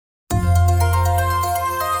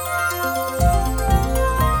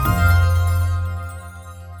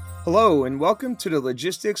Hello, and welcome to the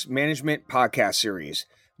Logistics Management Podcast Series.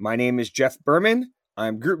 My name is Jeff Berman.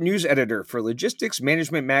 I'm Group News Editor for Logistics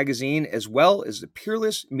Management Magazine, as well as the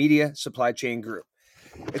Peerless Media Supply Chain Group.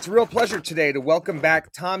 It's a real pleasure today to welcome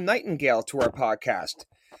back Tom Nightingale to our podcast.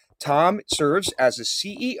 Tom serves as the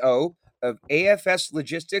CEO of AFS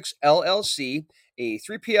Logistics LLC, a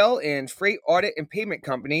 3PL and freight audit and payment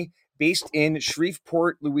company based in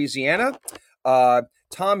Shreveport, Louisiana.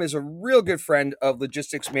 Tom is a real good friend of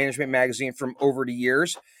Logistics Management Magazine from over the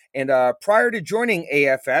years. And prior to joining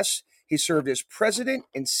AFS, he served as president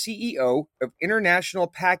and CEO of International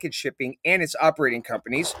Package Shipping and its operating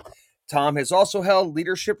companies. Tom has also held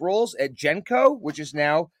leadership roles at Genco, which is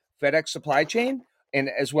now FedEx Supply Chain, and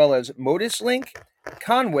as well as Modus Link,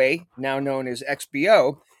 Conway, now known as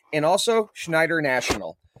XBO, and also Schneider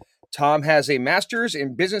National. Tom has a master's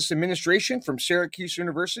in business administration from Syracuse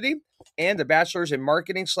University and a bachelor's in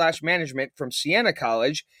marketing/management from Siena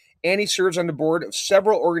College, and he serves on the board of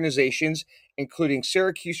several organizations, including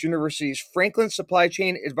Syracuse University's Franklin Supply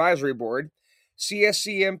Chain Advisory Board,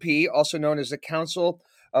 CSCMP, also known as the Council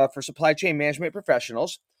for Supply Chain Management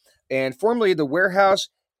Professionals, and formerly the Warehouse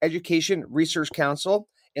Education Research Council,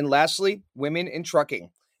 and lastly, Women in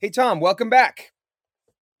Trucking. Hey, Tom, welcome back.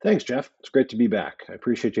 Thanks, Jeff. It's great to be back. I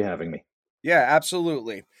appreciate you having me. Yeah,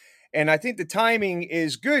 absolutely. And I think the timing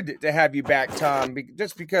is good to have you back, Tom,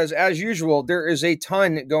 just because, as usual, there is a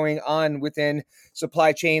ton going on within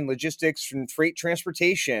supply chain logistics and freight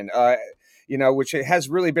transportation, which has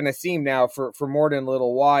really been a theme now for more than a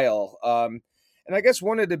little while. And I guess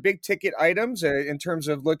one of the big ticket items in terms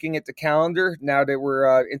of looking at the calendar now that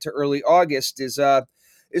we're into early August is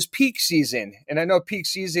peak season. And I know peak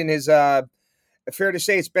season is fair to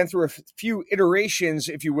say it's been through a few iterations,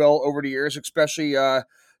 if you will, over the years, especially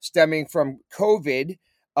stemming from COVID.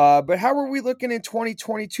 But how are we looking in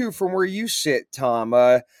 2022 from where you sit, Tom?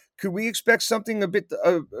 Could we expect something a bit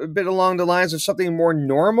along the lines of something more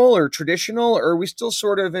normal or traditional, or are we still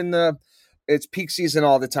sort of in it's peak season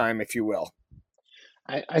all the time, if you will?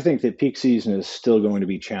 I think that peak season is still going to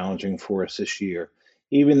be challenging for us this year,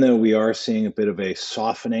 even though we are seeing a bit of a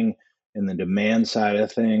softening in the demand side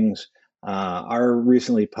of things. Our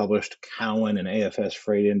recently published Cowen and AFS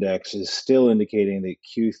Freight Index is still indicating that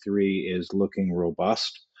Q3 is looking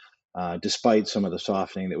robust, despite some of the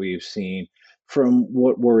softening that we've seen from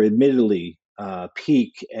what were admittedly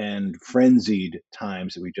peak and frenzied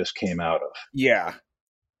times that we just came out of. Yeah,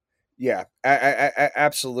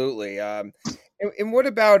 absolutely. And what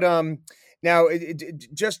about now?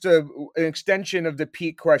 Just an extension of the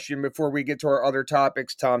peak question before we get to our other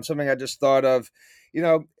topics, Tom. Something I just thought of.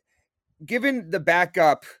 Given the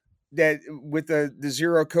backup that with the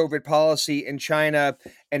zero COVID policy in China,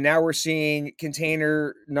 and now we're seeing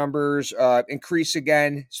container numbers increase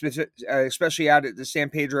again, especially out at the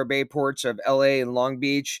San Pedro Bay ports of LA and Long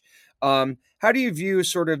Beach. How do you view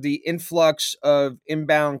sort of the influx of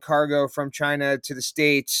inbound cargo from China to the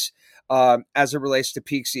States as it relates to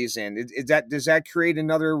peak season? Does that create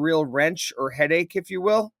another real wrench or headache, if you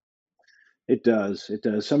will? It does. It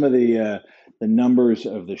does. Some of the numbers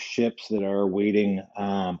of the ships that are waiting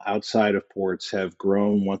outside of ports have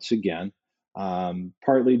grown once again,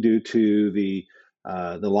 partly due to the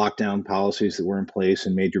lockdown policies that were in place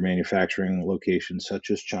in major manufacturing locations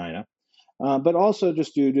such as China, but also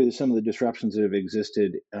just due to some of the disruptions that have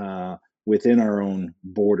existed within our own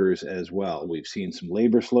borders as well. We've seen some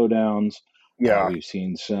labor slowdowns. We've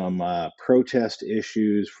seen some protest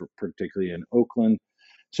issues, particularly in Oakland.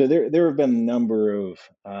 So there have been a number of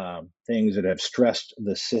things that have stressed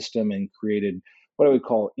the system and created what I would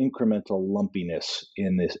call incremental lumpiness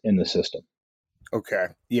in the system. Okay,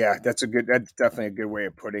 yeah, that's definitely a good way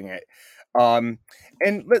of putting it. And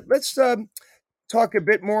let's talk a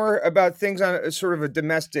bit more about things on a sort of a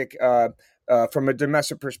domestic, from a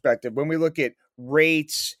domestic perspective. When we look at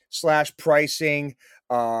rates / pricing,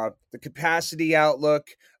 the capacity outlook.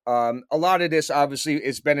 A lot of this obviously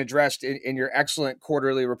has been addressed in your excellent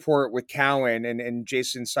quarterly report with Cowen and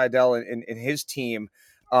Jason Seidel and his team.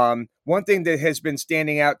 One thing that has been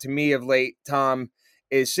standing out to me of late, Tom,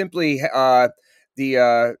 is simply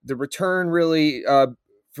the return really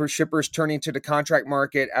for shippers turning to the contract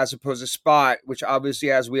market as opposed to spot, which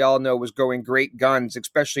obviously, as we all know, was going great guns,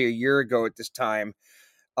 especially a year ago at this time.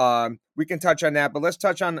 We can touch on that, but let's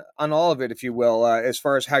touch on all of it, if you will, as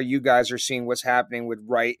far as how you guys are seeing what's happening with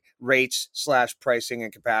rates / pricing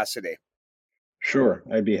and capacity. Sure,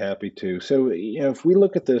 I'd be happy to. So, if we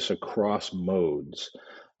look at this across modes,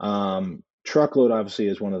 truckload obviously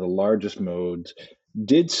is one of the largest modes.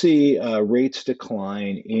 Did see rates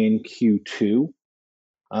decline in Q2.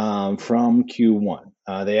 from Q1.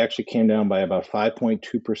 They actually came down by about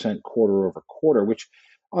 5.2% quarter over quarter, which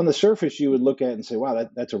on the surface you would look at and say, wow,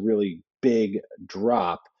 that's a really big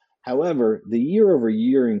drop. However, the year over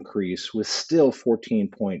year increase was still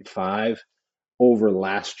 14.5 over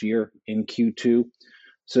last year in Q2.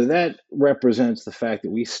 So that represents the fact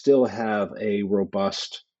that we still have a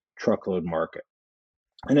robust truckload market.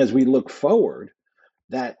 And as we look forward,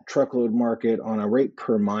 that truckload market on a rate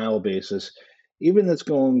per mile basis, even that's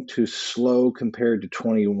going to slow compared to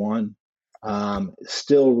 21,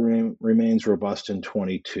 still remains robust in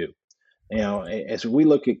 22. As we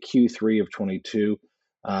look at Q3 of 22,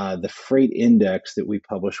 the freight index that we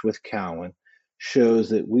published with Cowen shows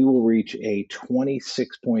that we will reach a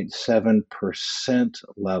 26.7%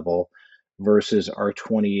 level versus our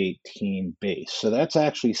 2018 base. So that's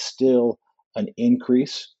actually still an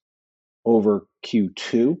increase over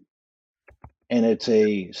Q2, and it's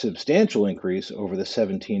a substantial increase over the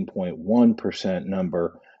 17.1%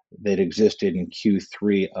 number that existed in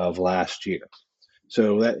Q3 of last year.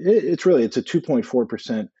 So it's a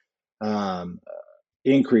 2.4%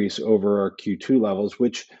 increase over our Q2 levels,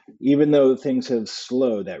 which, even though things have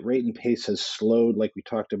slowed, that rate and pace has slowed, like we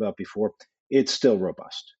talked about before, it's still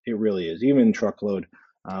robust. It really is, even in truckload,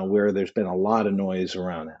 where there's been a lot of noise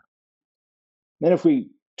around that. Then, if we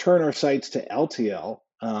turn our sights to LTL,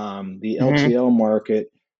 the LTL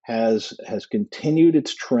market has continued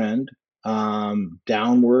its trend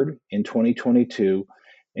downward in 2022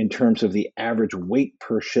 in terms of the average weight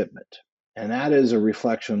per shipment. And that is a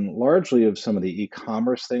reflection largely of some of the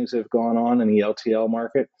e-commerce things that have gone on in the LTL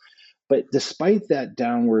market. But despite that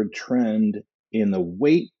downward trend in the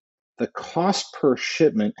weight, the cost per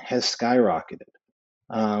shipment has skyrocketed.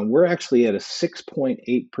 We're actually at a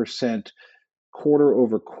 6.8% quarter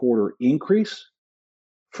over quarter increase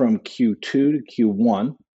from Q2 to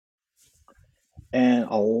Q1. And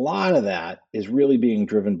a lot of that is really being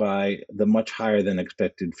driven by the much higher than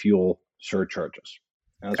expected fuel surcharges.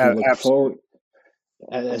 As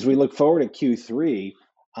we look forward at Q3,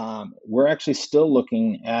 we're actually still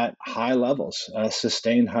looking at high levels,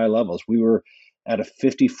 sustained high levels. We were at a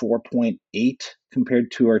 54.8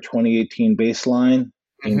 compared to our 2018 baseline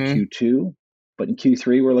in Q2, but in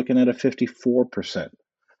Q3 we're looking at a 54%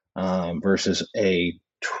 versus a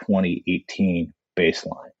 2018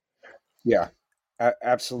 baseline. Yeah,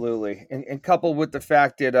 absolutely. And coupled with the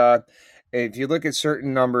fact that if you look at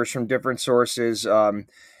certain numbers from different sources,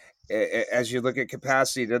 as you look at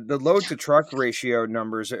capacity, the load to truck ratio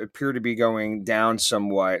numbers appear to be going down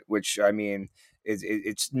somewhat, which, I mean,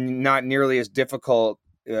 it's not nearly as difficult.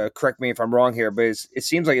 Correct me if I'm wrong here, but it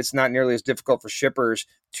seems like it's not nearly as difficult for shippers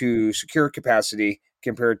to secure capacity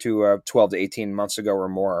compared to 12 to 18 months ago or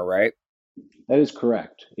more, right? That is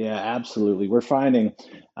correct. Yeah, absolutely. We're finding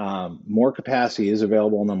more capacity is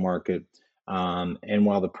available in the market. And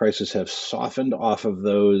while the prices have softened off of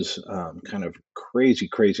those kind of crazy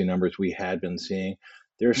numbers we had been seeing,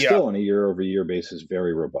 they're still on a year over year basis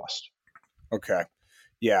very robust. Okay.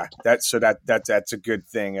 Yeah, that's a good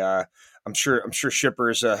thing. I'm sure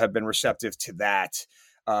shippers have been receptive to that.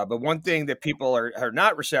 But one thing that people are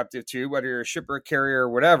not receptive to, whether you're a shipper, carrier, or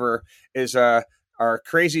whatever, is our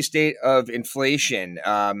crazy state of inflation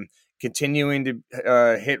continuing to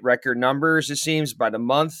hit record numbers, it seems, by the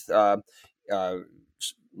month.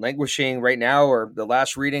 Languishing right now, or the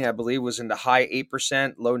last reading I believe was in the high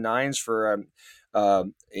 8%, low 9s for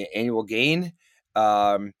annual gain.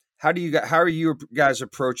 How are you guys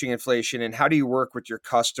approaching inflation, and how do you work with your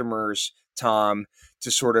customers, Tom,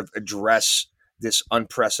 to sort of address this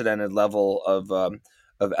unprecedented level of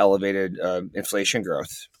elevated inflation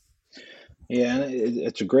growth? Yeah,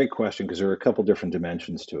 it's a great question because there are a couple different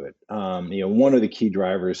dimensions to it. One of the key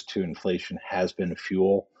drivers to inflation has been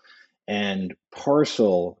fuel, and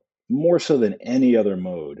parcel, more so than any other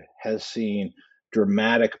mode, has seen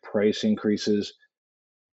dramatic price increases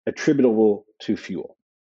attributable to fuel.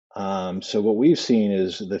 So what we've seen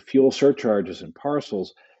is the fuel surcharges in parcel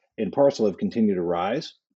have continued to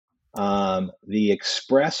rise. The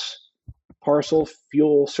express parcel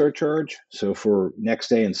fuel surcharge, so for next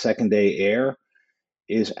day and second day air,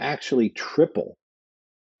 is actually triple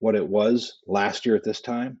what it was last year at this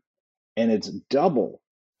time, and it's double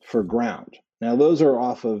for ground. Now, those are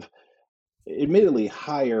off of admittedly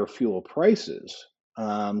higher fuel prices.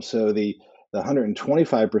 So the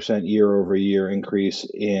 125% year over year increase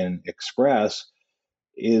in express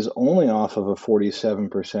is only off of a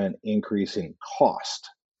 47% increase in cost.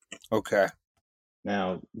 Okay.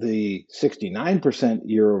 Now, the 69%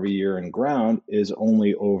 year over year in ground is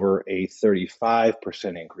only over a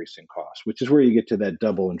 35% increase in cost, which is where you get to that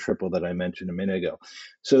double and triple that I mentioned a minute ago.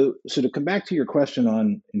 So to come back to your question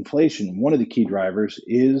on inflation, one of the key drivers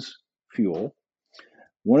is fuel.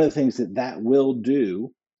 One of the things that that will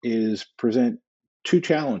do is present two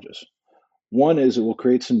challenges. One is it will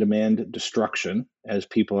create some demand destruction as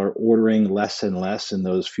people are ordering less and less, and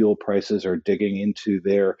those fuel prices are digging into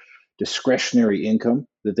their discretionary income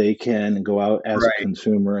that they can go out as a Right.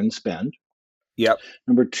 consumer and spend. Yep.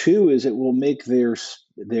 Number two is it will make their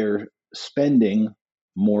spending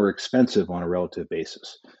more expensive on a relative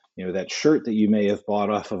basis. You know, that shirt that you may have bought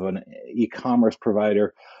off of an e-commerce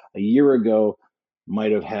provider a year ago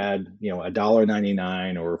might have had, you know,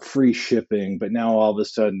 $1.99 or free shipping, but now all of a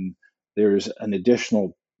sudden there's an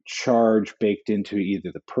additional charge baked into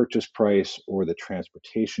either the purchase price or the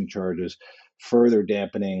transportation charges, further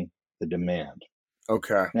dampening the demand.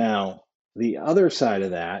 Okay. Now, the other side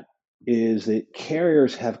of that is that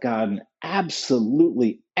carriers have gotten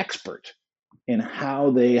absolutely expert in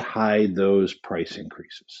how they hide those price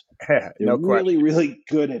increases. They're No really, question. really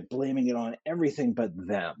good at blaming it on everything but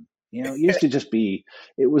them. You know, it used to just be,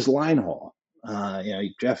 it was line haul. You know,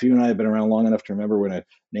 Jeff, you and I have been around long enough to remember when an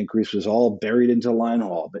increase was all buried into line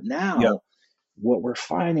haul. But Yep. now what we're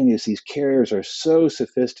finding is these carriers are so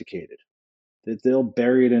sophisticated that they'll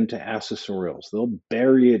bury it into accessorials, they'll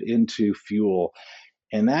bury it into fuel.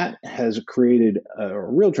 And that has created a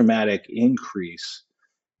real dramatic increase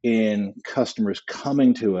in customers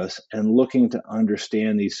coming to us and looking to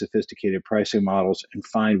understand these sophisticated pricing models and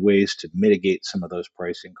find ways to mitigate some of those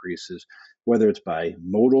price increases, whether it's by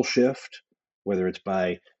modal shift, whether it's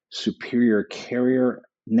by superior carrier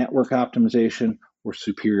network optimization or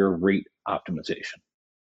superior rate optimization.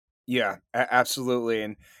 Yeah, absolutely.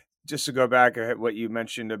 And just to go back at what you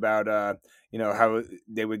mentioned about, how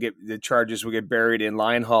they would get the charges would get buried in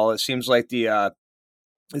line haul. It seems like the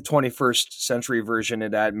 21st century version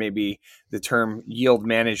of that, maybe the term yield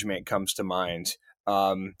management comes to mind,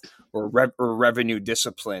 or revenue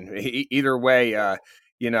discipline. Either way,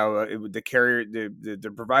 the carrier,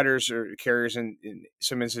 the providers or carriers in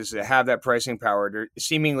some instances that have that pricing power, they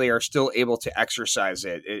seemingly are still able to exercise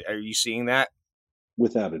it. Are you seeing that?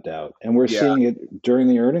 Without a doubt, and we're Yeah. seeing it during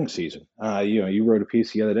the earnings season. You know, you wrote a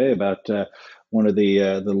piece the other day about one of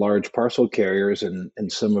the large parcel carriers and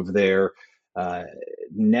some of their uh,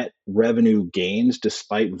 net revenue gains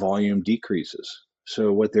despite volume decreases.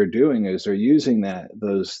 So what they're doing is they're using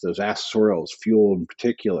those accessorials, fuel in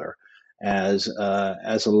particular, as a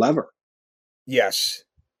lever. Yes.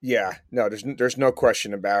 Yeah. No, there's no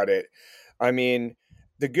question about it. I mean,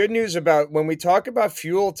 the good news about when we talk about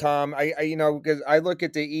fuel, Tom, because I look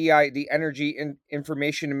at the the Energy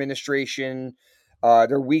Information Administration,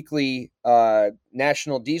 their weekly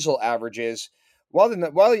national diesel averages. While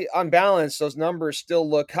on balance those numbers still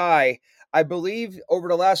look high, I believe over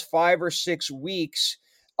the last 5 or 6 weeks,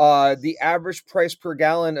 the average price per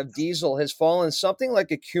gallon of diesel has fallen something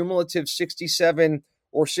like a cumulative 67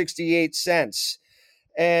 or 68 cents.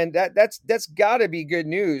 And that's got to be good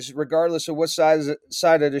news, regardless of what side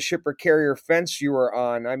of the shipper carrier fence you are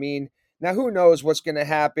on. I mean, now who knows what's going to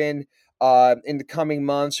happen in the coming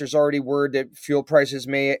months? There's already word that fuel prices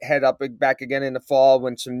may head up back again in the fall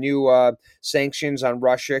when some new sanctions on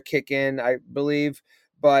Russia kick in, I believe.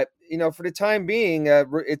 But for the time being,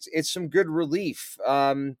 it's some good relief.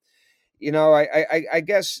 I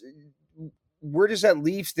guess where does that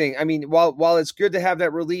leave thing? I mean, while it's good to have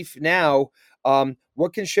that relief now,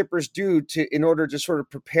 what can shippers do in order to sort of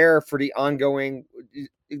prepare for the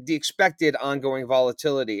expected ongoing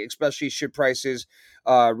volatility, especially should prices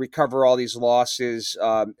recover all these losses,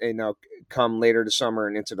 come later this summer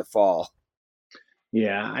and into the fall?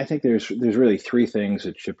 Yeah, I think there's really three things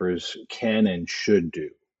that shippers can and should do.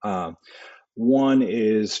 Um, One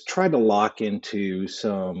is try to lock into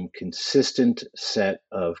some consistent set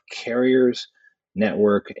of carriers,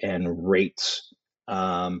 network, and rates,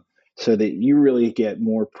 um, so that you really get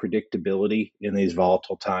more predictability in these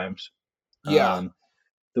volatile times. Yeah.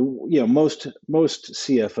 Most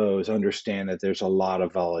CFOs understand that there's a lot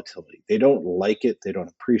of volatility. They don't like it, they don't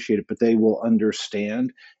appreciate it, but they will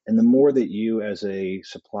understand. And the more that you, as a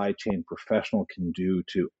supply chain professional, can do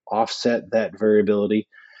to offset that variability,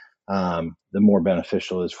 the more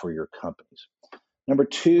beneficial it is for your companies. Number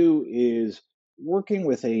two is working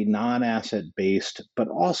with a non asset based, but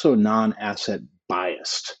also non asset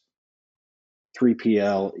biased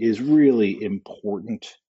 3PL is really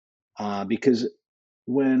important because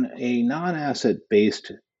when a non asset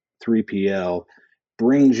based 3PL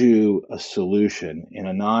brings you a solution in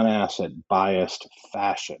a non asset biased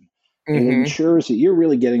fashion, It Mm-hmm. ensures that you're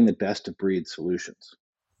really getting the best of breed solutions.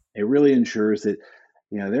 It really ensures that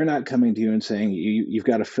they're not coming to you and saying you've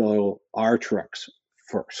got to fill our trucks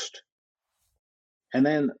first. And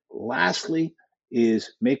then lastly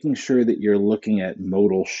is making sure that you're looking at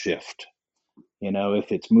modal shift.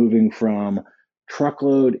 If it's moving from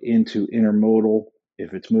truckload into intermodal,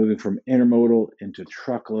 if it's moving from intermodal into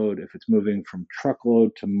truckload, if it's moving from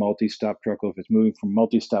truckload to multi stop truckload, if it's moving from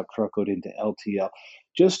multi stop truckload into LTL,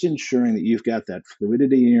 just ensuring that you've got that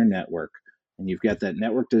fluidity in your network and you've got that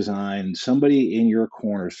network design, somebody in your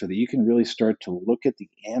corner so that you can really start to look at the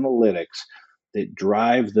analytics that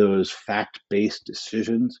drive those fact based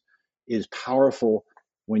decisions is powerful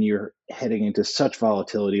when you're heading into such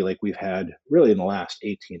volatility like we've had really in the last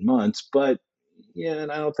 18 months. But yeah,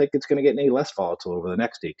 and I don't think it's going to get any less volatile over the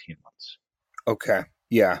next 18 months. Okay.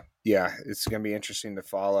 Yeah. Yeah. It's going to be interesting to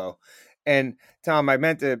follow. And Tom, I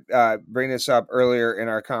meant to bring this up earlier in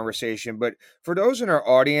our conversation, but for those in our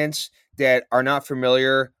audience that are not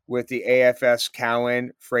familiar with the AFS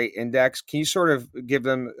Cowen Freight Index, can you sort of give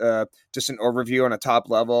them just an overview on a top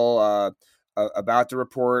level about the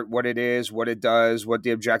report, what it is, what it does, what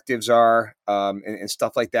the objectives are, and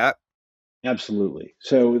stuff like that? Absolutely.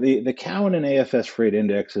 So the Cowen and AFS Freight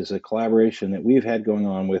Index is a collaboration that we've had going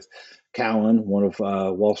on with Cowen, one of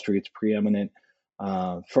Wall Street's preeminent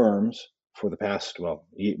firms for the past, well,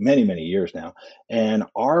 many, many years now. And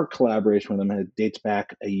our collaboration with them dates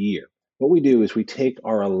back a year. What we do is we take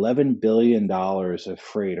our $11 billion of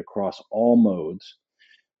freight across all modes.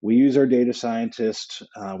 We use our data scientists,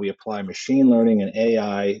 we apply machine learning and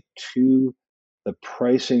AI to the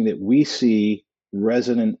pricing that we see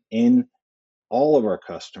resonant in all of our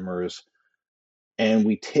customers, and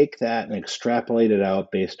we take that and extrapolate it out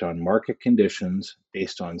based on market conditions,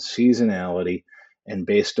 based on seasonality, and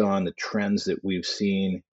based on the trends that we've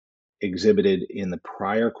seen exhibited in the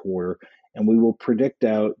prior quarter. And we will predict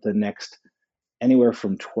out the next anywhere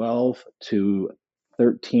from 12 to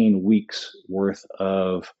 13 weeks worth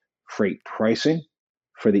of freight pricing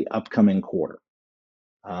for the upcoming quarter.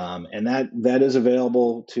 And that is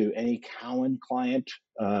available to any Cowen client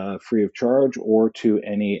free of charge, or to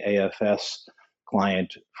any AFS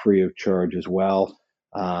client free of charge as well.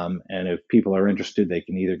 And if people are interested, they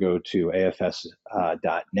can either go to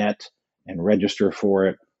afs.net and register for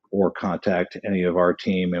it, or contact any of our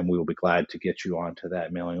team, and we will be glad to get you onto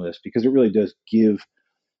that mailing list, because it really does give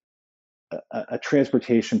a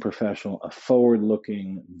transportation professional a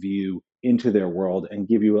forward-looking view into their world and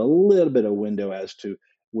give you a little bit of window as to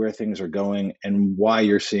where things are going and why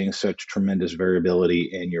you're seeing such tremendous variability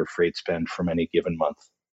in your freight spend from any given month.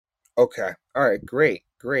 Okay. All right. Great.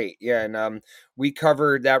 Great. Yeah. And we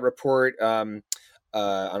covered that report on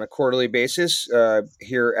a quarterly basis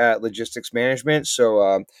here at Logistics Management.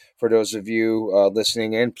 So for those of you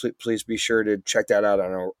listening in, please be sure to check that out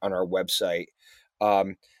on our website.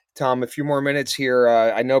 Um, Tom, a few more minutes here.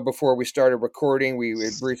 I know before we started recording, we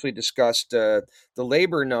had briefly discussed the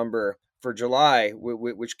labor number for July,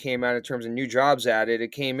 which came out in terms of new jobs added.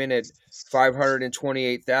 It came in at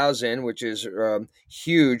 528,000, which is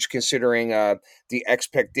huge considering the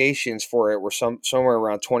expectations for it were somewhere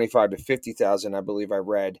around 25 to 50,000, I believe I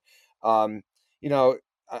read. Um, you know,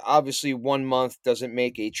 Obviously 1 month doesn't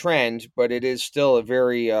make a trend, but it is still a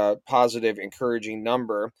very positive, encouraging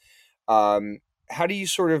number. Um, how do you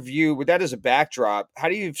sort of view, with that as a backdrop, how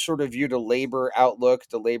do you sort of view the labor outlook,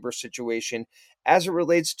 the labor situation as it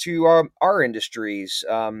relates to our industries?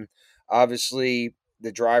 Obviously,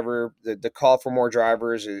 the call for more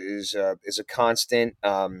drivers is a constant.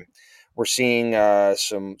 We're seeing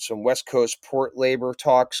some West Coast port labor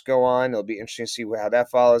talks go on. It'll be interesting to see how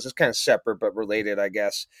that follows. It's kind of separate but related, I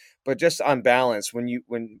guess. But just on balance, when you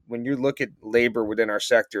look at labor within our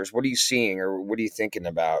sectors, what are you seeing or what are you thinking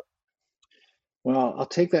about? Well, I'll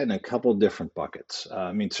take that in a couple different buckets.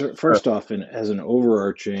 I mean, Sure. first off, as an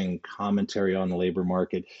overarching commentary on the labor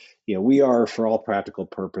market, we are, for all practical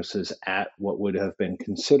purposes, at what would have been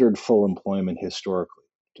considered full employment historically.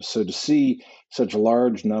 So to see such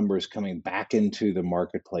large numbers coming back into the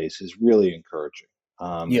marketplace is really encouraging.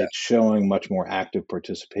 Yeah. It's showing much more active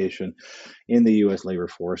participation in the U.S. labor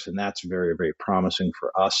force, and that's very, very promising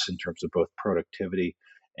for us in terms of both productivity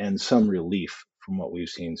and some relief from what we've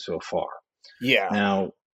seen so far. Yeah.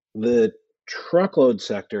 Now, the truckload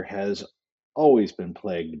sector has always been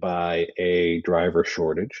plagued by a driver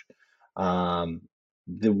shortage. Um,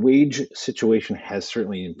 the wage situation has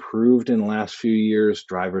certainly improved in the last few years.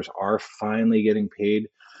 Drivers are finally getting paid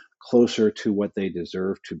closer to what they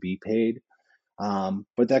deserve to be paid.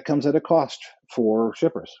 But that comes at a cost for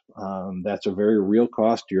shippers. That's a very real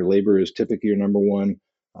cost. Your labor is typically your number one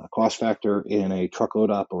cost factor in a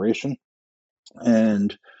truckload operation.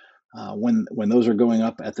 And when those are going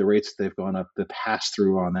up at the rates they've gone up, the pass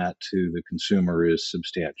through on that to the consumer is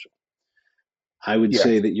substantial. I would Yeah.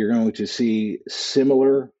 say that you're going to see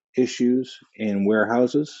similar issues in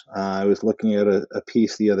warehouses. I was looking at a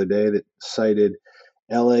piece the other day that cited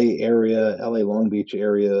LA area, LA Long Beach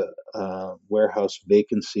area warehouse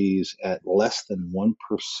vacancies at less than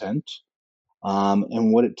 1%.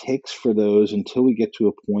 And what it takes for those until we get to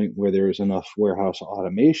a point where there is enough warehouse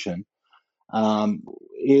automation um,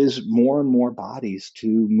 is more and more bodies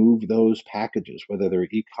to move those packages, whether they're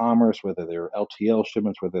e-commerce, whether they're LTL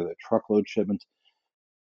shipments, whether they're truckload shipments.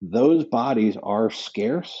 Those bodies are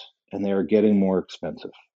scarce and they are getting more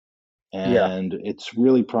expensive. Yeah. And it's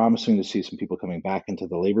really promising to see some people coming back into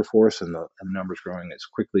the labor force and the numbers growing as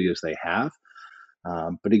quickly as they have.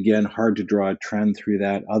 But again, hard to draw a trend through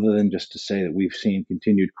that other than just to say that we've seen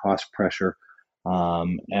continued cost pressure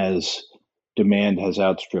as demand has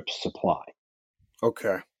outstripped supply.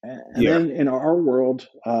 Okay. And Yeah. then in our world,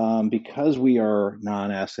 because we are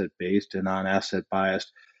non-asset based and non-asset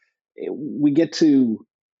biased, we get to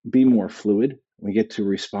be more fluid. We get to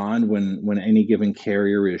respond when any given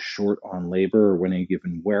carrier is short on labor or when any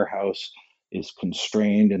given warehouse is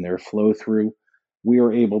constrained in their flow through. We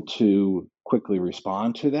are able to quickly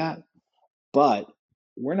respond to that, but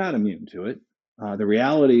we're not immune to it. The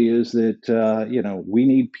reality is that we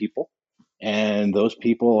need people, and those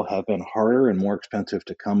people have been harder and more expensive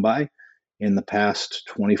to come by in the past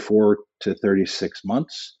 24 to 36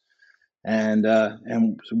 months, and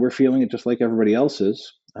so we're feeling it just like everybody else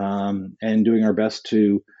is, and doing our best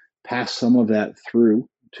to pass some of that through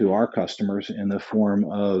to our customers in the form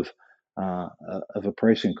of a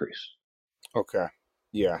price increase. Okay.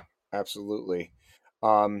 Yeah, absolutely.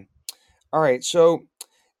 Um, all right. So,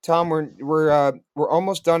 Tom, we're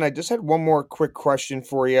almost done. I just had one more quick question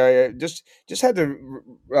for you. I just had to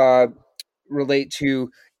relate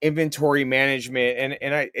to inventory management,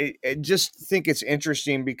 and I just think it's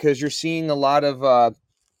interesting because you're seeing a lot of a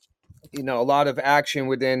lot of action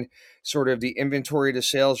within sort of the inventory to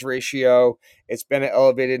sales ratio. It's been at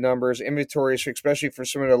elevated numbers. Inventories, especially for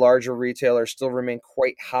some of the larger retailers, still remain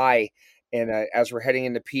quite high. And as we're heading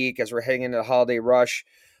into peak, as we're heading into the holiday rush,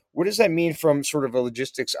 what does that mean from sort of a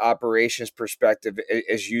logistics operations perspective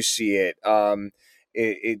as you see it?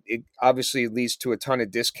 It obviously leads to a ton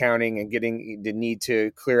of discounting and getting the need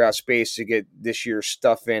to clear out space to get this year's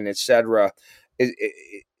stuff in, etc.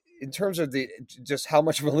 In terms of the just how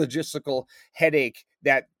much of a logistical headache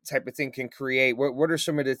that type of thing can create, what are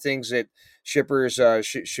some of the things that shippers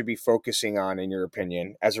should be focusing on, in your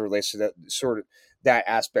opinion, as it relates to that sort of that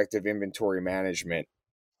aspect of inventory management?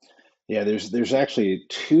 Yeah, there's actually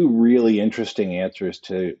two really interesting answers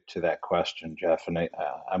to that question, Jeff, and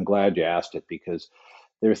I'm glad you asked it because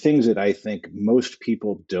there are things that I think most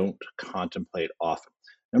people don't contemplate often.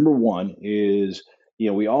 Number one is,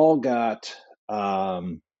 we all got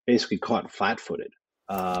basically caught flat-footed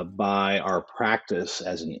by our practice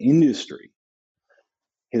as an industry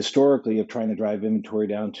historically of trying to drive inventory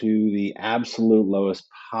down to the absolute lowest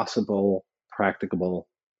possible practicable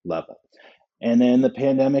level. And then the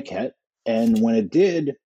pandemic hit. And when it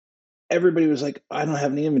did, everybody was like, I don't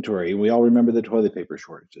have any inventory. We all remember the toilet paper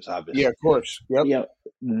shortages, Yeah, obviously. of course. Yep. Yeah,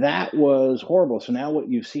 that was horrible. So now what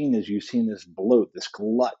you've seen this bloat, this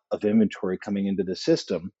glut of inventory coming into the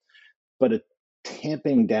system, but a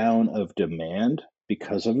tamping down of demand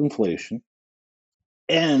because of inflation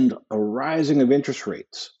and a rising of interest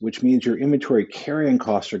rates, which means your inventory carrying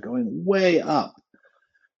costs are going way up.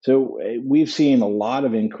 So we've seen a lot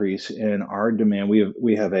of increase in our demand.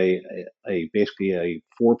 We have a basically a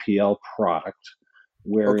 4PL product Okay.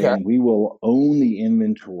 wherein we will own the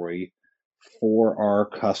inventory for our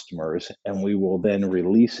customers and we will then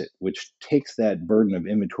release it, which takes that burden of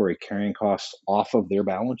inventory carrying costs off of their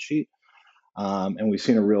balance sheet. And we've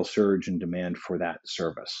seen a real surge in demand for that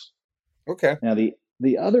service. Okay. Now,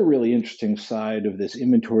 the other really interesting side of this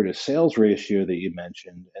inventory to sales ratio that you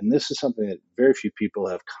mentioned, and this is something that very few people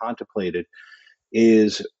have contemplated,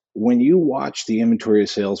 is when you watch the inventory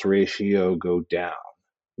to sales ratio go down,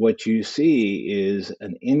 what you see is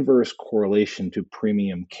an inverse correlation to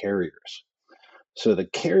premium carriers. So the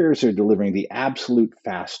carriers are delivering the absolute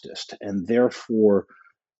fastest, and therefore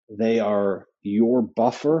they are your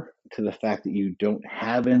buffer to the fact that you don't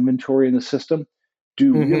have inventory in the system,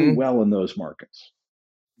 do really Mm-hmm. well in those markets.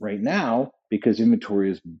 Right now, because inventory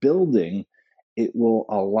is building, it will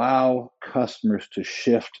allow customers to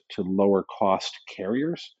shift to lower cost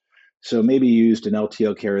carriers. So maybe you used an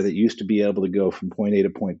LTL carrier that used to be able to go from point A to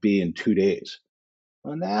point B in 2 days.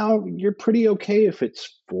 Well, now you're pretty okay if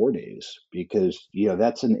it's 4 days because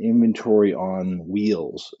that's an inventory on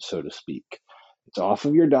wheels, so to speak. It's off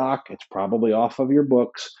of your dock, it's probably off of your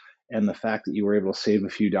books, and the fact that you were able to save a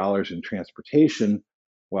few dollars in transportation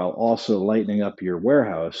while also lightening up your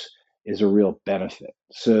warehouse is a real benefit.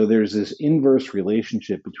 So there's this inverse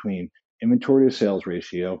relationship between inventory to sales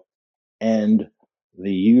ratio and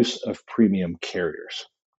the use of premium carriers.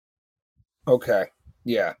 Okay.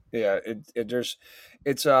 Yeah. Yeah. It's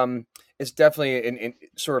definitely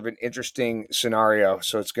sort of an interesting scenario.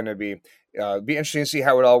 So it's going to be interesting to see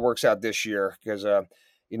how it all works out this year because,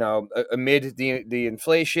 amid the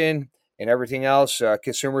inflation and everything else,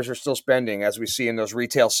 consumers are still spending, as we see in those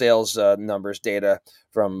retail sales numbers data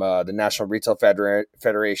from the National Retail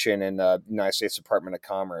Federation and United States Department of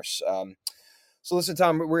Commerce. So listen,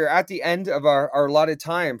 Tom, we're at the end of our allotted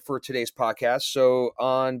time for today's podcast. So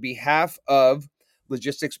on behalf of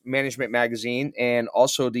Logistics Management Magazine and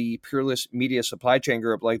also the Peerless Media Supply Chain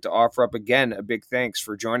Group, I'd like to offer up again a big thanks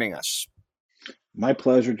for joining us. My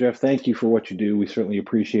pleasure, Jeff. Thank you for what you do. We certainly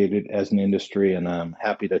appreciate it as an industry, and I'm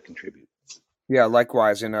happy to contribute. Yeah,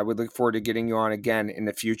 likewise. And I would look forward to getting you on again in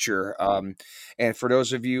the future. And for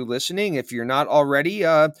those of you listening, if you're not already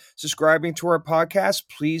subscribing to our podcast,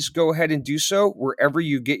 please go ahead and do so. Wherever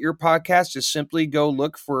you get your podcast, just simply go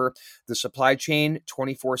look for the Supply Chain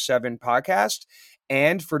 24/7 podcast.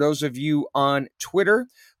 And for those of you on Twitter,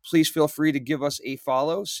 please feel free to give us a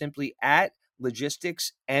follow simply at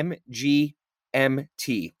LogisticsMGMT.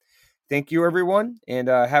 Thank you, everyone, and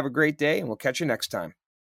have a great day, and we'll catch you next time.